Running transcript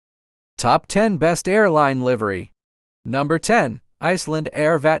Top 10 Best Airline Livery. Number 10. Iceland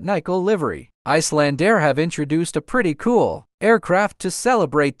Air Vatnajökull Livery. Icelandair have introduced a pretty cool aircraft to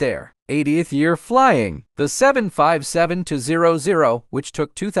celebrate their 80th year flying. The 757-00, which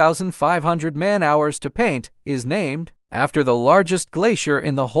took 2,500 man-hours to paint, is named after the largest glacier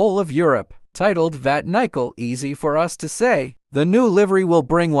in the whole of Europe. Titled Vatnajökull, easy for us to say, the new livery will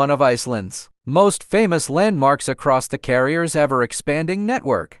bring one of Iceland's most famous landmarks across the carrier's ever-expanding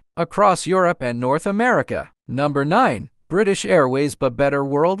network across Europe and North America. Number 9. British Airways but Better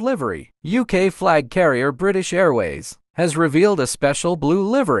World Livery. UK flag carrier British Airways has revealed a special blue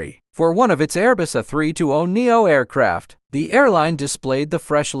livery for one of its Airbus A320neo aircraft. The airline displayed the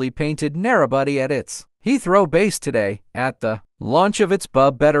freshly painted narrowbody at its Heathrow base today at the launch of its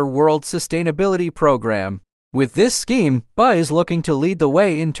BA Better World sustainability program. With this scheme, BA is looking to lead the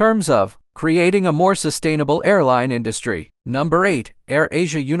way in terms of creating a more sustainable airline industry. Number 8.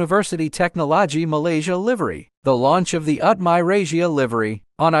 AirAsia Universiti Teknologi Malaysia Livery. The launch of the Malaysia livery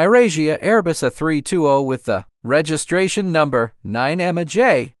on AirAsia Airbus A320 with the registration number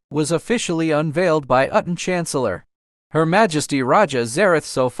 9MJ was officially unveiled by Chancellor Her Majesty Raja Zareth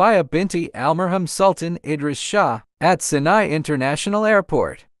Sophia Binti Almarhum Sultan Idris Shah at Sinai International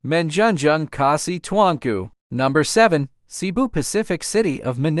Airport, Menjunjung Kasih Tuanku. Number 7. Cebu Pacific City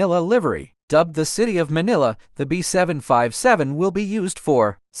of Manila Livery. Dubbed the City of Manila, the B757 will be used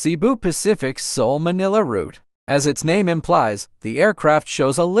for Cebu Pacific's Seoul Manila route. As its name implies, the aircraft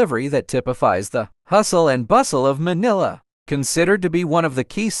shows a livery that typifies the hustle and bustle of Manila, considered to be one of the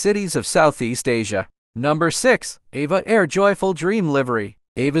key cities of Southeast Asia. Number 6. Ava Air Joyful Dream Livery.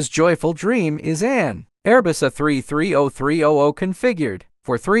 Ava's Joyful Dream is an Airbus A330-300 configured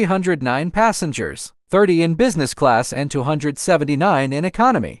for 309 passengers, 30 in business class and 279 in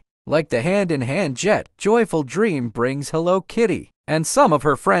economy. Like the hand-in-hand jet, Joyful Dream brings Hello Kitty and some of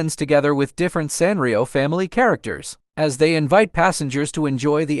her friends together with different Sanrio family characters, as they invite passengers to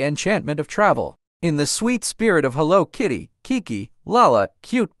enjoy the enchantment of travel. In the sweet spirit of Hello Kitty, Kiki, Lala,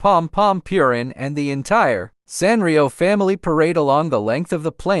 Cute Pom Pom Purin and the entire Sanrio family parade along the length of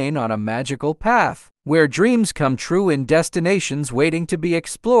the plane on a magical path, where dreams come true in destinations waiting to be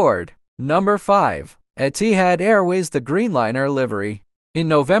explored. Number 5. Etihad Airways the Greenliner Livery. In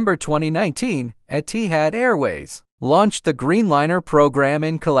November 2019, Etihad Airways launched the Greenliner program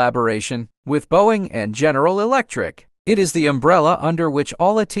in collaboration with Boeing and General Electric. It is the umbrella under which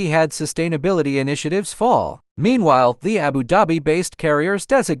all Etihad sustainability initiatives fall. Meanwhile, the Abu Dhabi-based carrier's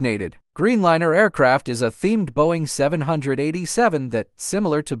designated Greenliner aircraft is a themed Boeing 787 that,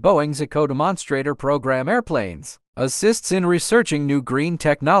 similar to Boeing's Eco-Demonstrator program airplanes, assists in researching new green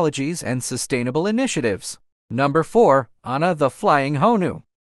technologies and sustainable initiatives. Number 4. ANA the Flying Honu.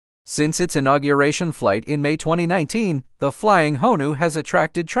 Since its inauguration flight in May 2019, the Flying Honu has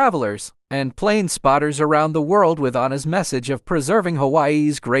attracted travelers and plane spotters around the world with ANA's message of preserving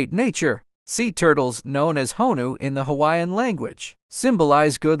Hawaii's great nature. Sea turtles, known as Honu in the Hawaiian language,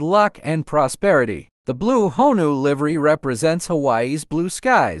 symbolize good luck and prosperity. The blue Honu livery represents Hawaii's blue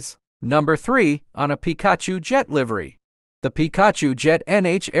skies. Number 3. ANA PIKACHU Jet Livery. The PIKACHU Jet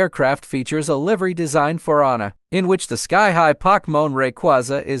NH aircraft features a livery designed for ANA, in which the sky-high Pokemon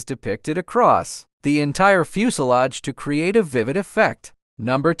Rayquaza is depicted across the entire fuselage to create a vivid effect.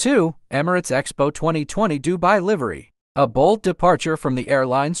 Number 2. Emirates Expo 2020 Dubai Livery. A bold departure from the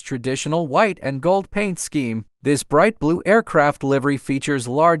airline's traditional white and gold paint scheme, this bright blue aircraft livery features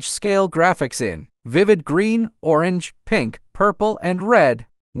large-scale graphics in vivid green, orange, pink, purple, and red,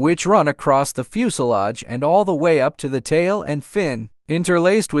 which run across the fuselage and all the way up to the tail and fin,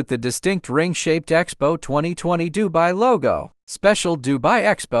 interlaced with the distinct ring-shaped Expo 2020 Dubai logo. Special Dubai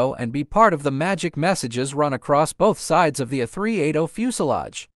Expo and be part of the magic messages run across both sides of the A380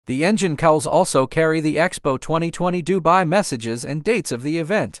 fuselage. The engine cowls also carry the Expo 2020 Dubai messages and dates of the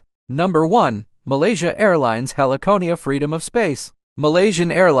event. Number 1. Malaysia Airlines Heliconia Freedom of Space.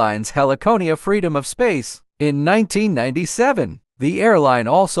 Malaysian Airlines Heliconia Freedom of Space. In 1997, the airline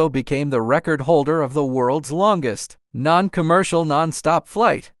also became the record holder of the world's longest non-commercial non-stop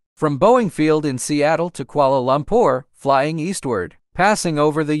flight, from Boeing Field in Seattle to Kuala Lumpur, flying eastward, passing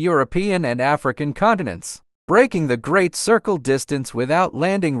over the European and African continents, breaking the Great Circle distance without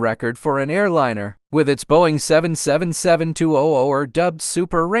landing record for an airliner, with its Boeing 777-200 dubbed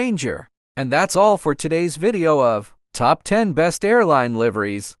Super Ranger. And that's all for today's video of Top 10 Best Airline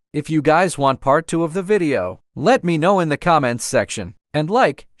Liveries. If you guys want part 2 of the video, let me know in the comments section, and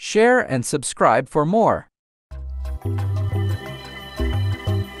like, share, and subscribe for more.